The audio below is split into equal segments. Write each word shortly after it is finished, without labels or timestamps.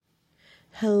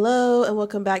Hello and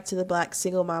welcome back to the Black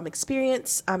Single Mom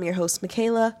Experience. I'm your host,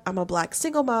 Michaela. I'm a Black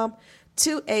single mom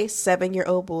to a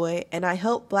 7-year-old boy, and I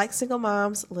help Black single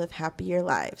moms live happier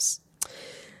lives.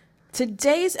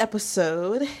 Today's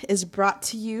episode is brought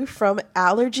to you from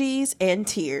allergies and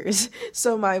tears.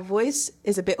 So my voice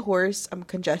is a bit hoarse, I'm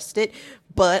congested,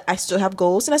 but I still have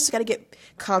goals and I still got to get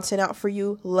content out for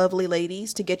you lovely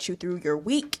ladies to get you through your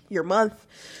week, your month.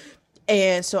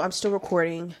 And so I'm still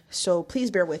recording, so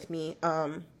please bear with me.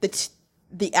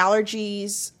 The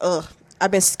allergies,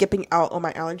 I've been skipping out on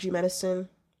my allergy medicine.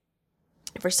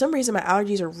 For some reason, my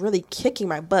allergies are really kicking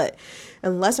my butt.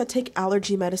 Unless I take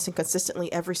allergy medicine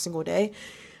consistently every single day,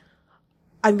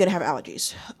 I'm going to have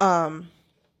allergies.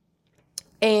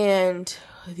 And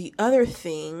the other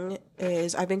thing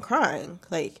is I've been crying,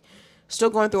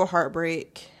 still going through a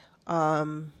heartbreak.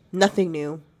 Nothing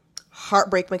new.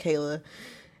 Heartbreak Michaela.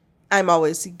 I'm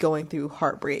always going through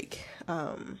heartbreak.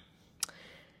 And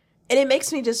it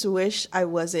makes me just wish I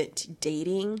wasn't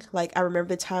dating. I remember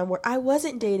the time where I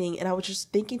wasn't dating and I was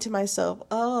just thinking to myself,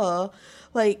 I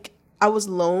was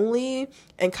lonely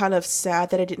and kind of sad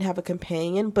that I didn't have a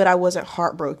companion, but I wasn't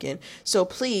heartbroken. So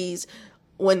please,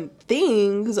 when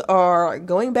things are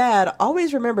going bad,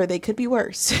 always remember they could be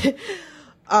worse.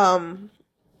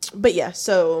 But yeah,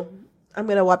 so I'm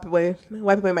going to wipe away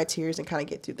my tears and kind of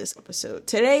get through this episode.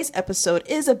 Today's episode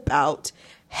is about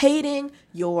hating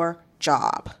your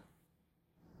job.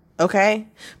 Okay?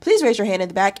 Please raise your hand in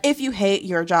the back if you hate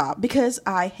your job, because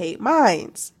I hate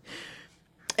mine.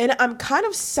 And I'm kind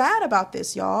of sad about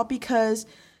this, y'all, because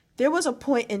there was a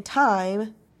point in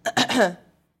time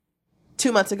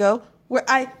 2 months ago where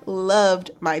I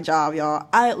loved my job, y'all.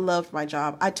 I loved my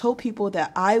job. I told people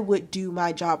that I would do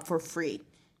my job for free.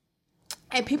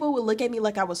 And people would look at me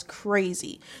like I was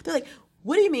crazy. They're like,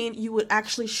 what do you mean you would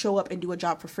actually show up and do a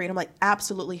job for free? And I'm like,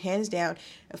 absolutely, hands down.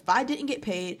 If I didn't get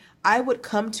paid, I would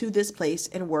come to this place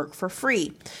and work for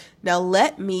free. Now,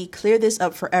 let me clear this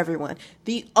up for everyone.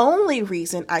 The only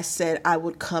reason I said I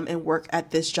would come and work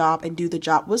at this job and do the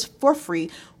job was for free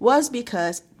was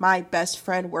because my best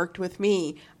friend worked with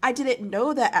me. I didn't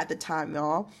know that at the time,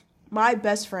 y'all. My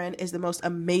best friend is the most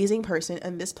amazing person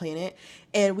on this planet,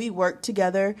 and we worked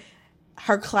together.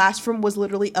 Her classroom was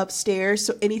literally upstairs.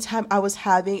 So anytime I was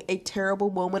having a terrible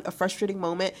moment, a frustrating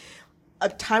moment, a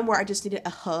time where I just needed a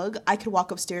hug, I could walk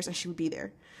upstairs and she would be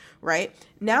there, right?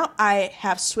 Now I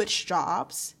have switched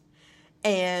jobs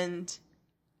and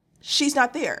she's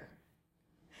not there.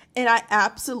 And I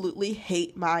absolutely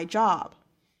hate my job.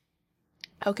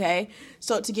 Okay,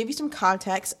 so to give you some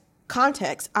context,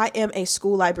 I am a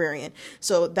school librarian.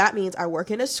 So that means I work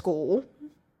in a school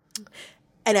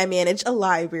and I manage a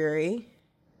library,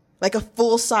 like a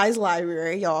full-size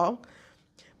library, y'all.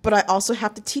 But I also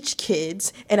have to teach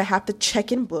kids, and I have to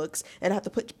check in books, and I have to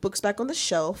put books back on the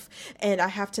shelf, and I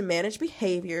have to manage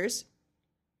behaviors.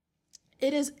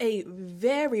 It is a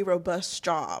very robust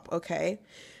job, okay?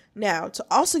 Now, to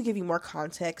also give you more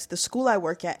context, the school I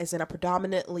work at is in a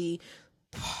predominantly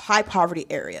high poverty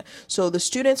area. So the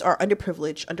students are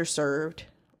underprivileged, underserved,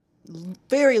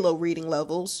 very low reading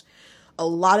levels. A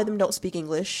lot of them don't speak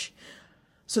English.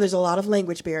 So there's a lot of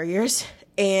language barriers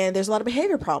and there's a lot of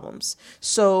behavior problems.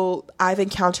 So I've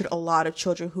encountered a lot of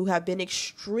children who have been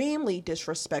extremely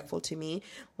disrespectful to me,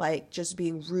 like just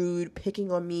being rude,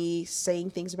 picking on me,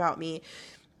 saying things about me,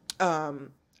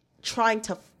 trying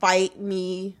to fight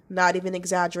me, not even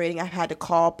exaggerating. I've had to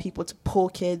call people to pull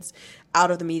kids out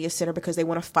of the media center because they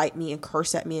want to fight me and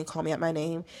curse at me and call me out my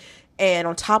name. And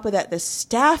on top of that, the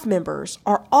staff members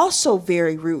are also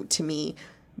very rude to me.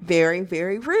 Very,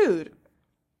 very rude.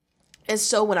 And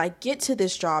so when I get to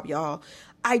this job, y'all,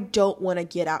 I don't want to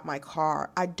get out my car.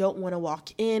 I don't want to walk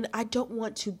in. I don't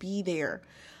want to be there.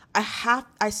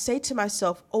 I say to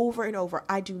myself over and over,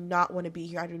 I do not want to be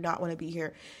here. I do not want to be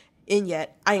here. And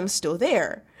yet I am still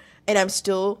there. And I'm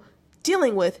still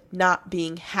dealing with not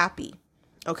being happy.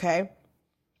 Okay.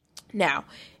 Now,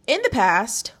 in the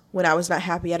past, when I was not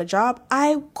happy at a job,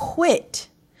 I quit.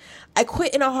 I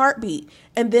quit in a heartbeat.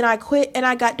 And then I quit and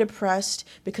I got depressed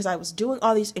because I was doing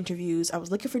all these interviews. I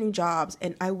was looking for new jobs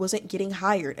and I wasn't getting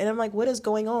hired. And I'm like, what is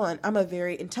going on? I'm a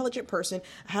very intelligent person.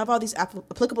 I have all these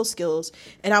applicable skills.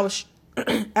 And I was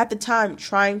at the time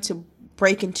trying to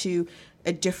break into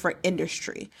a different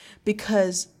industry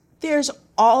because there's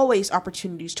always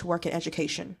opportunities to work in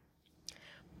education,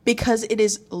 because it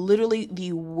is literally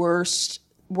the worst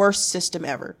system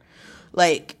ever.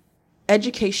 Like,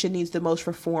 education needs the most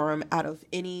reform out of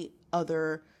any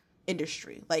other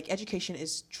industry. Like, education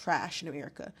is trash in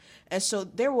America. And so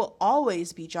there will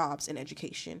always be jobs in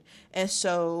education. And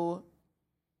so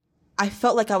I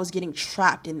felt like I was getting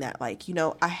trapped in that. Like, you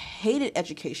know, I hated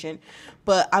education,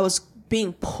 but I was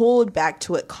being pulled back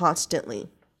to it constantly.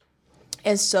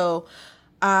 And so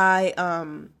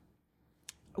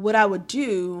what I would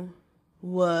do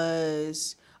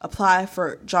was apply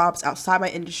for jobs outside my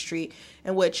industry,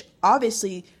 in which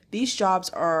obviously these jobs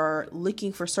are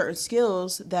looking for certain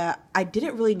skills that I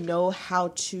didn't really know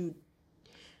how to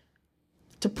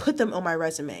put them on my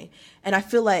resume. And I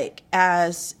feel like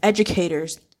as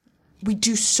educators, we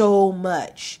do so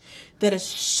much that is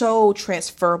so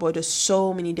transferable to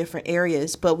so many different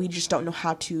areas, but we just don't know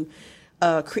how to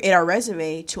create our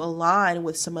resume to align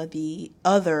with some of the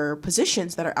other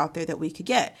positions that are out there that we could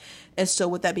get. And so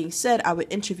with that being said, I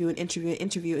would interview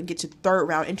and get to third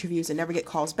round interviews and never get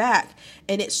calls back.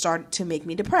 And it started to make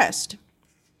me depressed.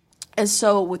 And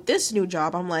so with this new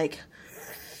job, I'm like,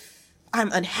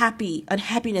 I'm unhappy.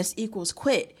 Unhappiness equals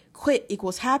quit. Quit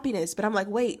equals happiness. But I'm like,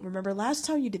 wait, remember last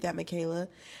time you did that, Michaela,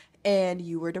 and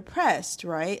you were depressed,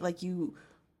 right? Like you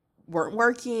weren't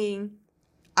working.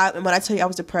 When I tell you I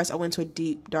was depressed, I went into a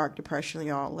deep, dark depression,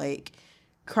 y'all. Like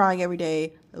crying every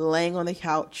day, laying on the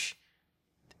couch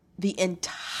the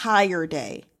entire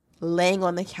day, laying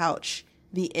on the couch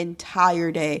the entire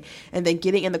day, and then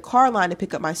getting in the car line to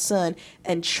pick up my son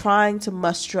and trying to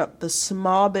muster up the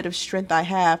small bit of strength I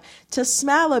have to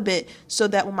smile a bit so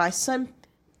that when my son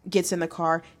gets in the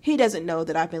car, he doesn't know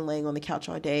that I've been laying on the couch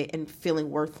all day and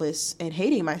feeling worthless and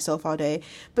hating myself all day.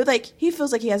 But like, he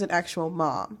feels like he has an actual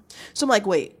mom. So I'm like,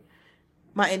 wait,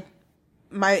 my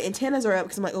antennas are up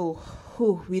because I'm like,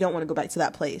 we don't want to go back to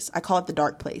that place. I call it the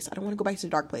dark place. I don't want to go back to the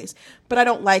dark place, but I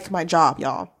don't like my job,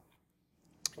 y'all.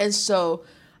 And so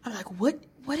I'm like,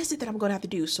 what is it that I'm going to have to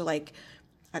do? So like,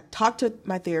 I talked to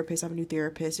my therapist. I have a new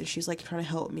therapist, and she's like trying to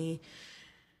help me.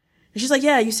 And she's like,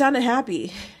 yeah, you sounded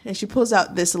happy. And she pulls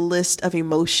out this list of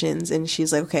emotions, and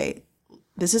she's like, okay,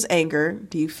 this is anger.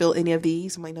 Do you feel any of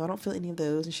these? I'm like, no, I don't feel any of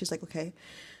those. And she's like, okay.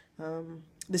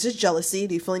 This is jealousy.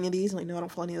 Do you feel any of these? I'm like, no, I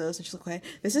don't feel any of those. And she's like, okay.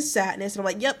 This is sadness. And I'm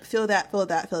like, yep, feel that, feel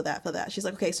that, feel that, feel that. She's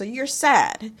like, okay, so you're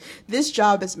sad. This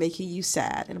job is making you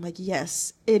sad. And I'm like,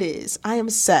 yes, it is. I am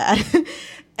sad.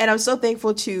 And I'm so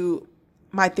thankful to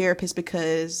my therapist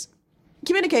because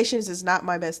communications is not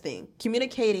my best thing.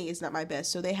 Communicating is not my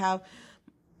best. So they have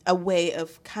a way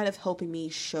of kind of helping me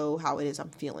show how it is I'm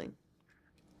feeling.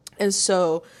 And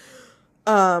so,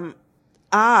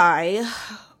 I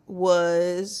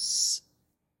was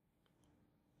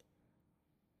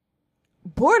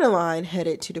borderline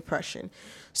headed to depression.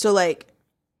 So like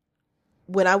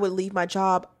when I would leave my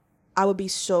job, I would be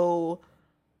so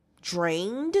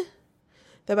drained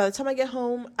that by the time I get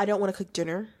home, I don't want to cook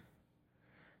dinner.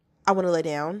 I want to lay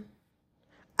down.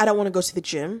 I don't want to go to the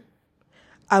gym.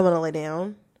 I want to lay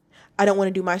down. I don't want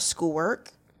to do my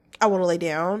schoolwork. I want to lay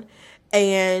down.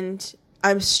 And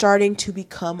I'm starting to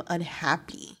become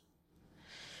unhappy.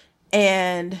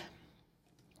 And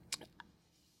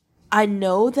I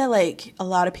know that like a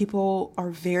lot of people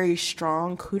are very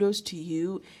strong. Kudos to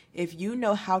you. If you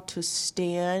know how to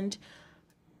stand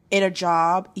in a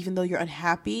job, even though you're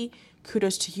unhappy,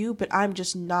 kudos to you. But I'm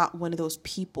just not one of those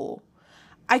people.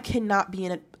 I cannot be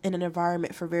in an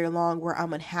environment for very long where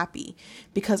I'm unhappy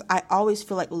because I always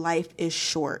feel like life is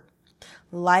short.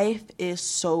 Life is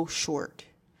so short.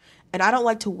 And I don't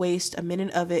like to waste a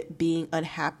minute of it being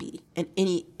unhappy in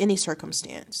any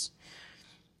circumstance.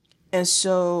 And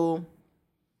so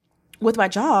with my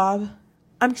job,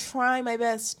 I'm trying my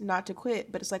best not to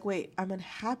quit, but it's like, wait, I'm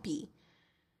unhappy.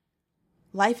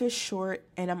 Life is short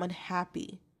and I'm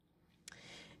unhappy.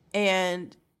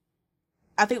 And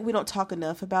I think we don't talk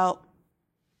enough about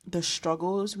the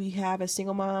struggles we have as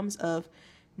single moms of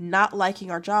not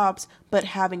liking our jobs, but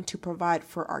having to provide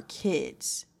for our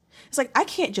kids. It's like, I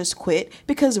can't just quit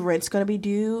because rent's going to be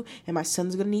due and my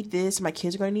son's going to need this, and my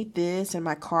kids are going to need this, and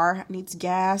my car needs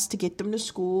gas to get them to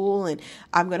school, and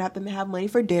I'm going to have them have money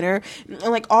for dinner. And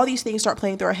like all these things start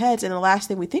playing through our heads. And the last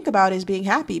thing we think about is being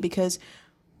happy because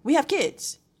we have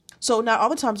kids. So not all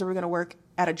the times that we're going to work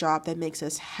at a job that makes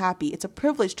us happy. It's a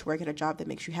privilege to work at a job that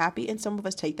makes you happy. And some of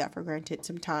us take that for granted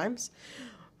sometimes.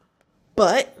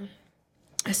 But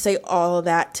I say all of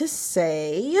that to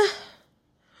say,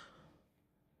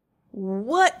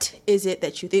 what is it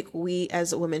that you think we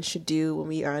as women should do when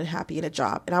we are unhappy in a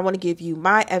job? And I want to give you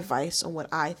my advice on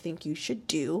what I think you should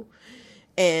do.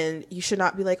 And you should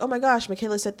not be like, oh my gosh,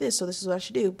 Michaela said this, so this is what I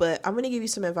should do. But I'm going to give you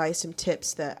some advice, some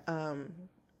tips that I'm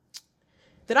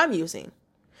using.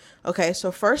 Okay,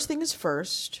 so first thing is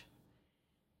first,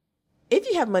 if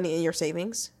you have money in your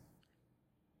savings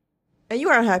and you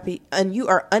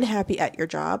are unhappy at your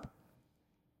job,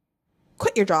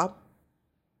 quit your job.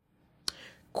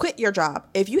 Quit your job.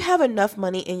 If you have enough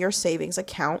money in your savings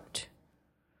account,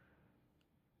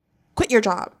 quit your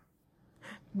job.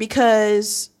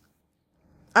 Because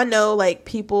I know, like,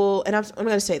 people, and I'm going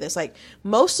to say this, like,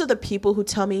 most of the people who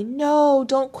tell me, no,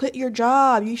 don't quit your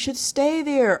job, you should stay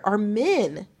there, are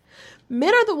men.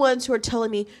 Men are the ones who are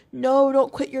telling me, no,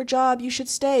 don't quit your job, you should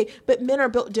stay. But men are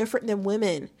built different than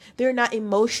women. They're not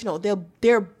emotional.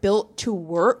 They're built to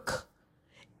work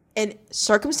in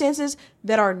circumstances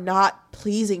that are not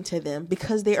pleasing to them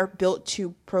because they are built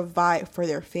to provide for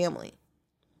their family.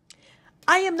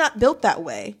 I am not built that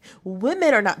way.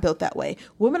 Women are not built that way.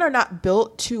 Women are not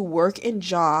built to work in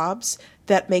jobs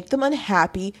that make them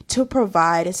unhappy to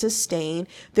provide and sustain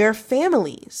their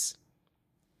families.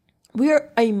 We are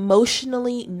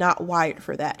emotionally not wired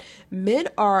for that. Men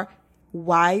are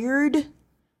wired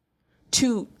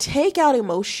to take out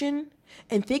emotion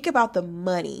and think about the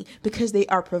money because they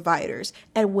are providers,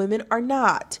 and women are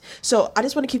not. So I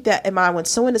just want to keep that in mind when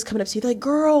someone is coming up to you like,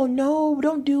 girl, no,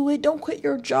 don't do it. Don't quit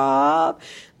your job.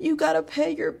 You got to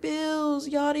pay your bills,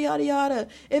 yada, yada, yada.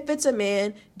 If it's a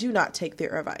man, do not take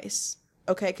their advice.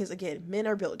 Okay. Because again, men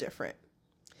are built different.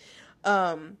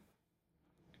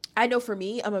 I know for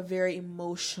me, I'm a very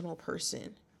emotional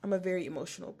person.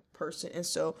 And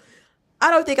so I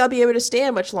don't think I'll be able to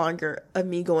stand much longer of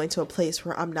me going to a place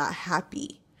where I'm not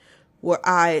happy, where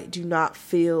I do not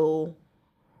feel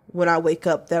when I wake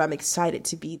up that I'm excited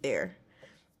to be there,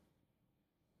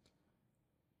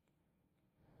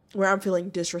 where I'm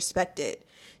feeling disrespected,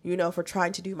 for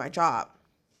trying to do my job.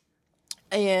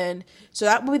 And so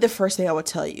that would be the first thing I would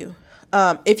tell you.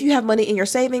 If you have money in your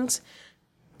savings,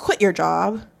 quit your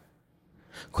job.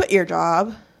 Quit your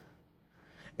job.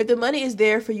 If the money is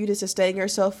there for you to sustain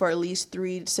yourself for at least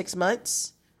 3 to 6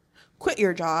 months, quit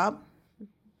your job.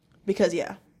 Because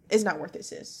it's not worth it,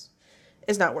 sis.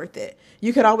 It's not worth it.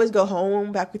 You could always go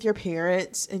home back with your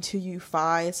parents until you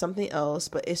find something else,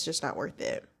 but it's just not worth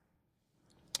it.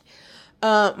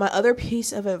 My other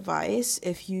piece of advice,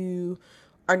 if you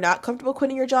are not comfortable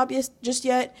quitting your job just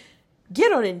yet,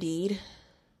 get on Indeed.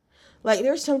 Like,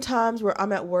 there's some times where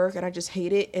I'm at work and I just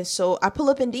hate it. And so I pull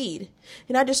up Indeed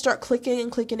and I just start clicking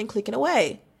and clicking and clicking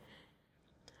away.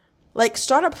 Like,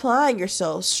 start applying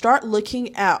yourself. Start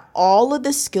looking at all of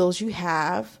the skills you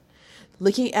have,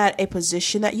 looking at a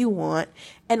position that you want,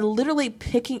 and literally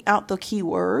picking out the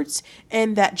keywords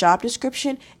in that job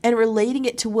description and relating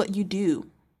it to what you do.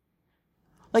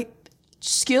 Like,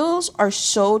 skills are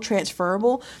so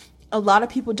transferable. A lot of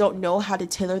people don't know how to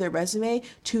tailor their resume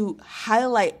to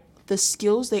highlight the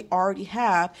skills they already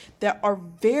have that are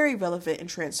very relevant and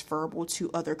transferable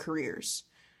to other careers.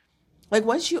 Like,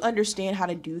 once you understand how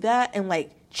to do that, and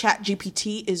like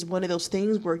ChatGPT is one of those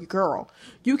things where, girl,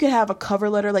 you can have a cover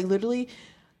letter, like literally,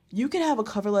 you can have a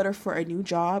cover letter for a new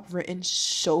job written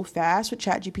so fast with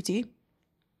ChatGPT.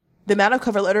 The amount of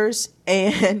cover letters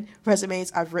and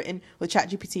resumes I've written with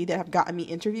ChatGPT that have gotten me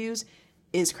interviews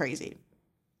is crazy.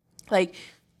 Like,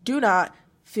 do not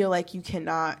feel like you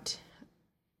cannot,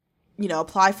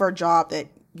 apply for a job that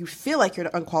you feel like you're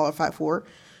unqualified for,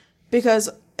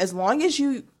 because as long as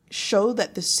you show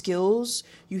that the skills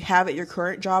you have at your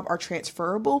current job are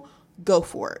transferable, go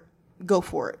for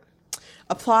it.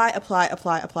 Apply.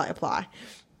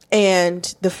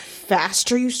 And the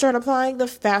faster you start applying, the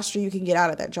faster you can get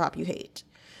out of that job you hate.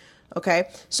 Okay.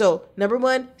 So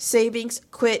 1, savings,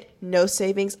 quit, no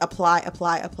savings, apply.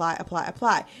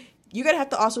 You're going to have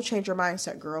to also change your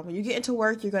mindset, girl. When you get into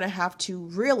work, you're going to have to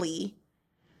really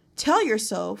tell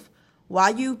yourself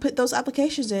while you put those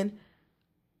applications in,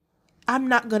 I'm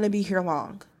not going to be here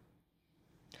long.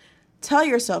 Tell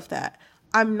yourself that.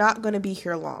 I'm not going to be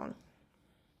here long.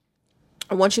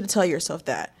 I want you to tell yourself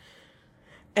that.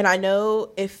 And I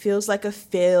know it feels like a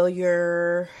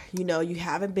failure. You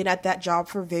haven't been at that job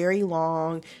for very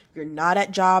long. You're not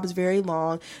at jobs very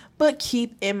long. But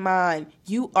keep in mind,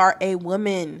 you are a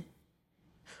woman.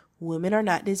 Women are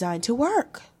not designed to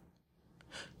work.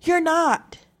 You're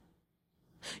not.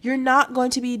 You're not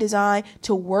going to be designed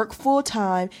to work full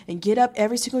time and get up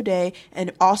every single day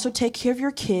and also take care of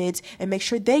your kids and make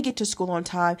sure they get to school on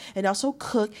time and also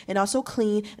cook and also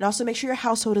clean and also make sure your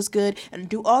household is good and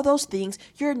do all those things.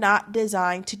 You're not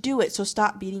designed to do it. So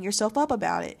stop beating yourself up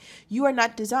about it. You are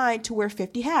not designed to wear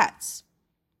 50 hats.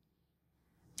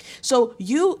 So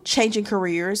you changing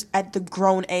careers at the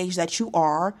grown age that you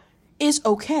are is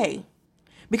okay,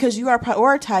 because you are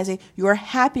prioritizing your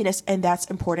happiness, and that's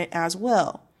important as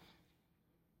well.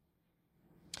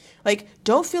 Like,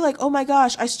 don't feel like, oh my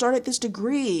gosh, I started this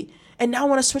degree and now I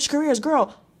want to switch careers.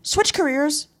 Girl, switch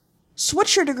careers.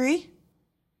 Switch your degree.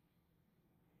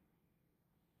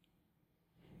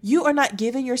 You are not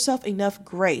giving yourself enough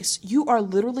grace. You are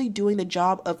literally doing the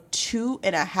job of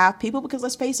 2.5 people, because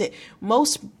let's face it,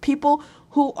 most people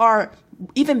who are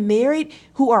even married,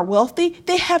 who are wealthy,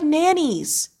 they have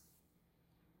nannies.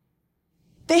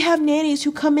 They have nannies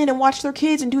who come in and watch their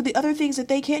kids and do the other things that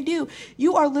they can't do.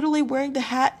 You are literally wearing the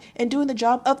hat and doing the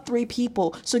job of 3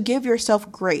 people. So give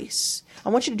yourself grace. I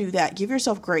want you to do that. Give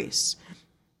yourself grace.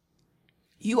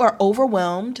 You are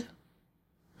overwhelmed.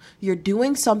 You're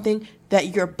doing something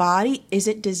that your body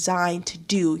isn't designed to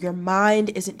do. Your mind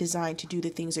isn't designed to do the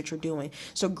things that you're doing.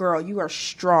 So girl, you are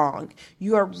strong.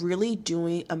 You are really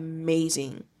doing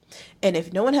amazing. And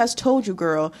if no one has told you,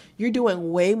 girl, you're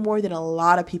doing way more than a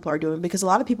lot of people are doing, because a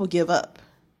lot of people give up.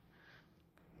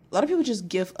 A lot of people just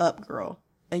give up, girl,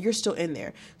 and you're still in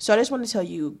there. So I just want to tell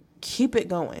you, keep it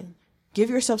going. Give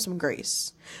yourself some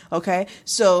grace. Okay?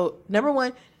 So number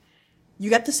 1, you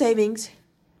got the savings,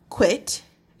 quit.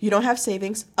 You don't have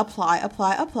savings,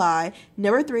 apply.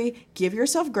 Number 3, give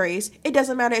yourself grace. It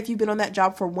doesn't matter if you've been on that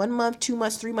job for 1 month, 2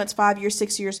 months, 3 months, 5 years,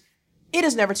 6 years. It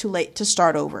is never too late to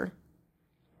start over.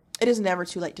 It is never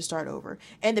too late to start over.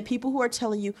 And the people who are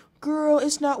telling you, girl,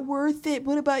 it's not worth it.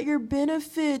 What about your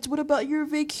benefits? What about your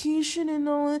vacation and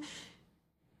all that?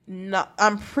 No,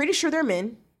 I'm pretty sure they're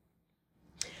men.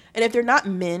 And if they're not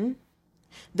men,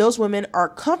 those women are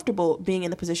comfortable being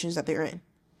in the positions that they're in.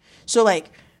 So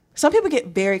like, some people get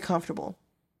very comfortable.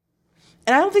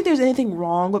 And I don't think there's anything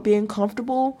wrong with being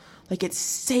comfortable. Like, it's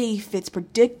safe, it's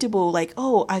predictable. Like,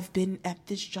 oh, I've been at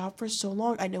this job for so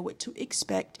long, I know what to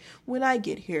expect when I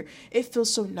get here. It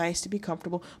feels so nice to be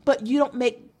comfortable. But you don't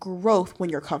make growth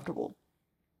when you're comfortable.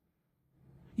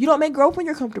 You don't make growth when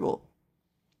you're comfortable.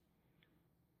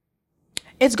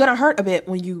 It's gonna hurt a bit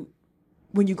when you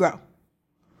grow.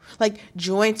 Like,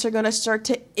 joints are gonna start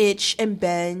to itch and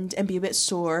bend and be a bit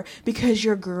sore because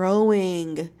you're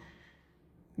growing.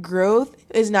 Growth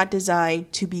is not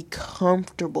designed to be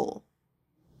comfortable.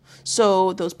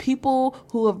 So those people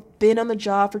who have been on the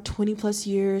job for 20 plus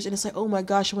years and it's like, oh my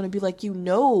gosh, I want to be like you.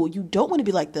 No, you don't want to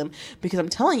be like them, because I'm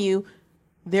telling you,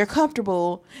 they're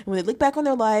comfortable. And when they look back on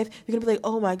their life, they're going to be like,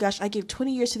 oh my gosh, I gave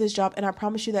 20 years to this job, and I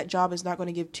promise you that job is not going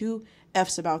to give 2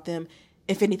 F's about them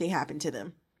if anything happened to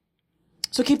them.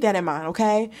 So keep that in mind,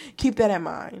 okay? Keep that in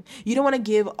mind. You don't want to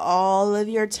give all of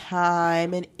your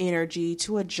time and energy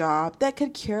to a job that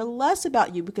could care less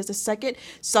about you, because the second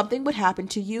something would happen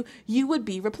to you, you would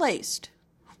be replaced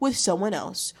with someone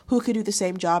else who could do the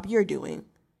same job you're doing.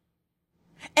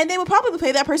 And they would probably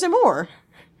pay that person more.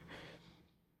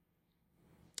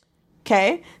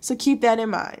 Okay? So keep that in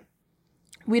mind.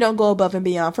 We don't go above and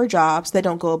beyond for jobs that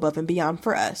don't go above and beyond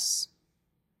for us.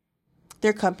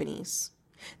 They're companies.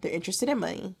 They're interested in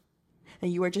money,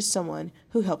 and you are just someone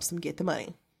who helps them get the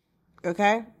money.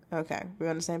 Okay? Okay. We're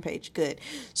on the same page. Good.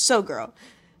 So, girl,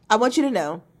 I want you to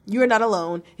know you are not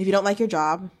alone if you don't like your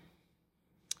job.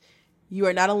 You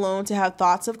are not alone to have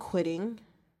thoughts of quitting.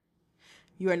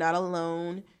 You are not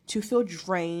alone to feel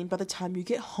drained by the time you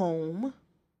get home.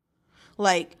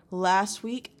 Like last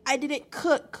week, I didn't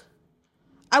cook.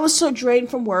 I was so drained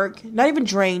from work. Not even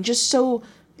drained, just so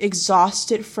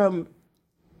exhausted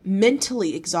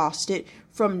mentally exhausted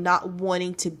from not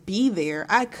wanting to be there.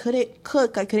 I couldn't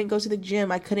cook. I couldn't go to the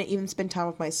gym. I couldn't even spend time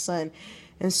with my son.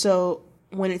 And so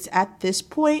when it's at this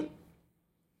point,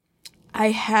 I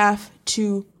have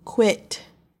to quit.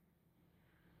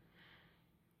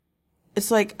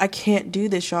 It's like, I can't do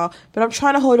this, y'all. But I'm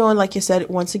trying to hold on, like you said,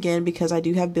 once again, because I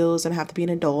do have bills and I have to be an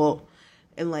adult.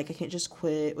 And like, I can't just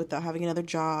quit without having another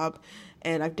job.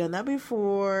 And I've done that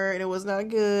before, and it was not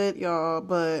good, y'all.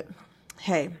 But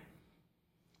hey,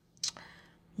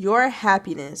 your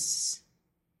happiness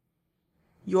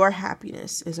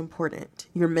is important.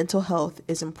 Your mental health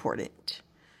is important.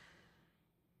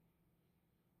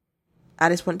 I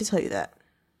just wanted to tell you that.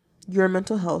 Your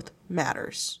mental health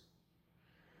matters.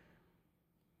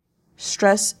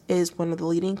 Stress is one of the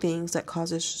leading things that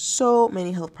causes so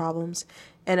many health problems.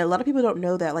 And a lot of people don't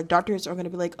know that. Like, doctors are going to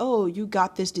be like, oh, you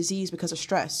got this disease because of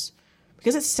stress.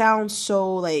 Because it sounds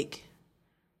so like,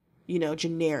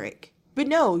 generic. But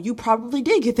no, you probably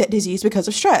did get that disease because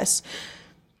of stress.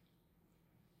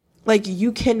 Like,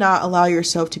 you cannot allow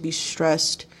yourself to be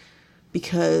stressed,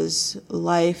 because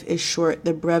life is short.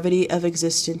 The brevity of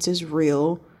existence is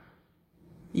real.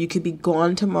 You could be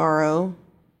gone tomorrow.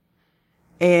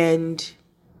 And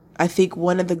I think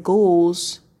one of the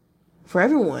goals for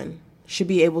everyone should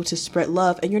be able to spread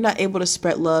love. And you're not able to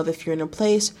spread love if you're in a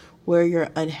place where you're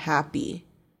unhappy.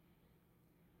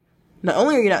 Not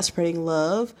only are you not spreading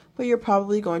love, but you're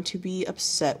probably going to be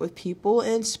upset with people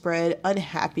and spread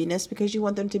unhappiness because you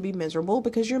want them to be miserable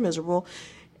because you're miserable.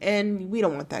 And we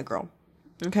don't want that, girl.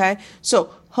 Okay.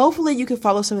 So hopefully you can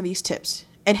follow some of these tips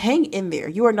and hang in there.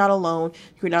 You are not alone.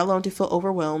 You're not alone to feel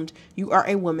overwhelmed. You are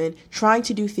a woman trying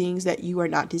to do things that you are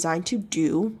not designed to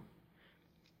do.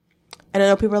 And I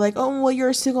know people are like, oh, well, you're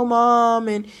a single mom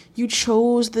and you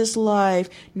chose this life.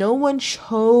 No one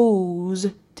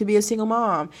chose to be a single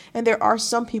mom. And there are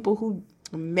some people who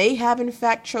may have, in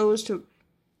fact, chose to,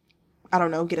 I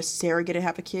don't know, get a surrogate and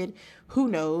have a kid. Who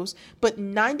knows? But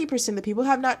 90% of the people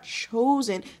have not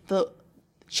chosen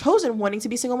wanting to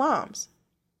be single moms.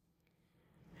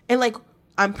 And like,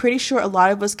 I'm pretty sure a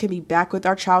lot of us can be back with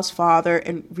our child's father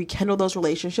and rekindle those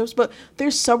relationships, but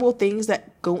there's several things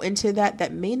that go into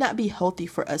that may not be healthy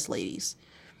for us ladies.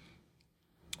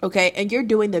 Okay, and you're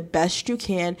doing the best you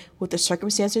can with the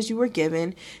circumstances you were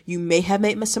given. You may have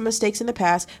made some mistakes in the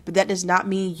past, but that does not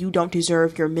mean you don't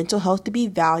deserve your mental health to be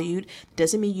valued.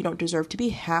 Doesn't mean you don't deserve to be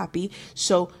happy.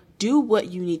 So do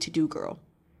what you need to do, girl.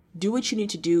 Do what you need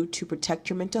to do to protect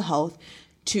your mental health,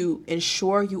 to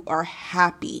ensure you are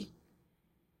happy.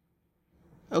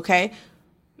 Okay?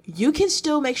 You can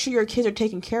still make sure your kids are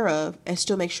taken care of and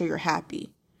still make sure you're happy.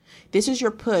 This is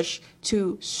your push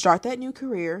to start that new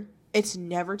career. It's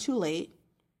never too late.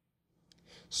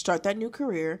 Start that new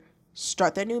career.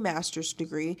 Start that new master's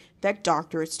degree, that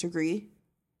doctorate's degree,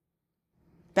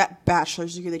 that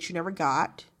bachelor's degree that you never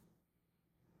got.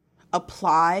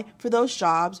 Apply for those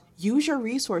jobs. Use your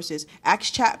resources.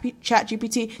 Ask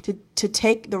ChatGPT to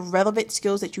take the relevant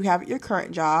skills that you have at your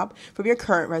current job from your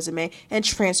current resume and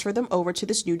transfer them over to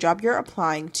this new job you're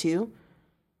applying to.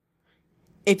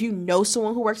 If you know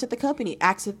someone who works at the company,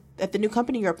 ask at the new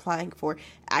company you're applying for.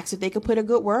 Ask if they could put a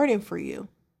good word in for you.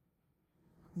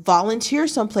 Volunteer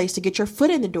someplace to get your foot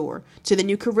in the door to the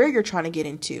new career you're trying to get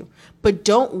into. But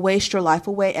don't waste your life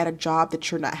away at a job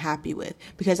that you're not happy with,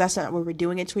 because that's not what we're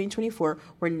doing in 2024.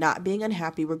 We're not being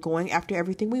unhappy. We're going after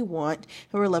everything we want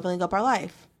and we're leveling up our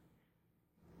life.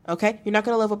 Okay? You're not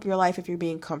going to level up your life if you're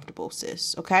being comfortable,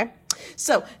 sis. Okay?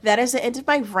 So that is the end of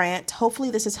my rant.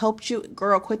 Hopefully this has helped you.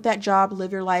 Girl, quit that job,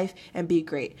 live your life, and be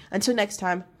great. Until next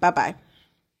time, bye-bye.